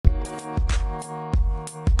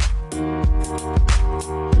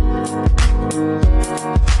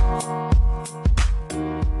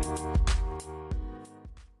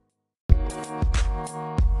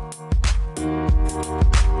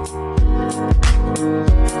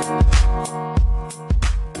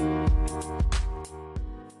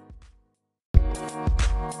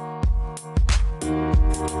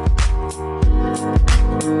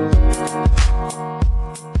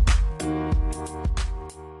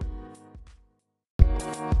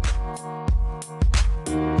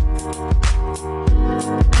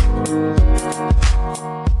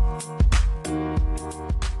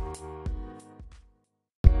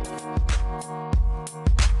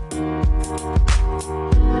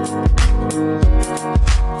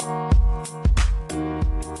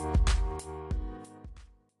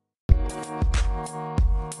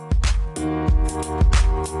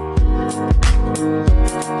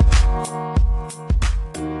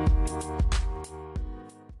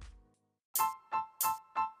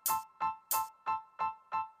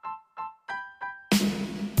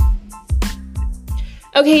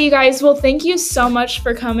Okay, you guys, well, thank you so much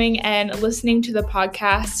for coming and listening to the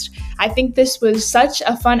podcast. I think this was such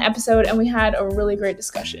a fun episode, and we had a really great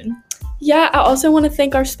discussion. Yeah, I also want to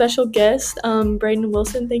thank our special guest, Braden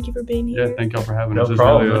Wilson. Thank you for being here. Yeah, thank y'all for having us. No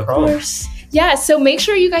problem. Of course. Yeah, so make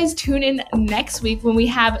sure you guys tune in next week when we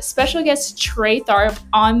have special guest Trey Tharp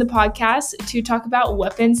on the podcast to talk about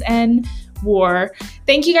weapons and war.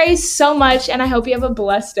 Thank you guys so much, and I hope you have a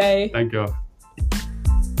blessed day. Thank you.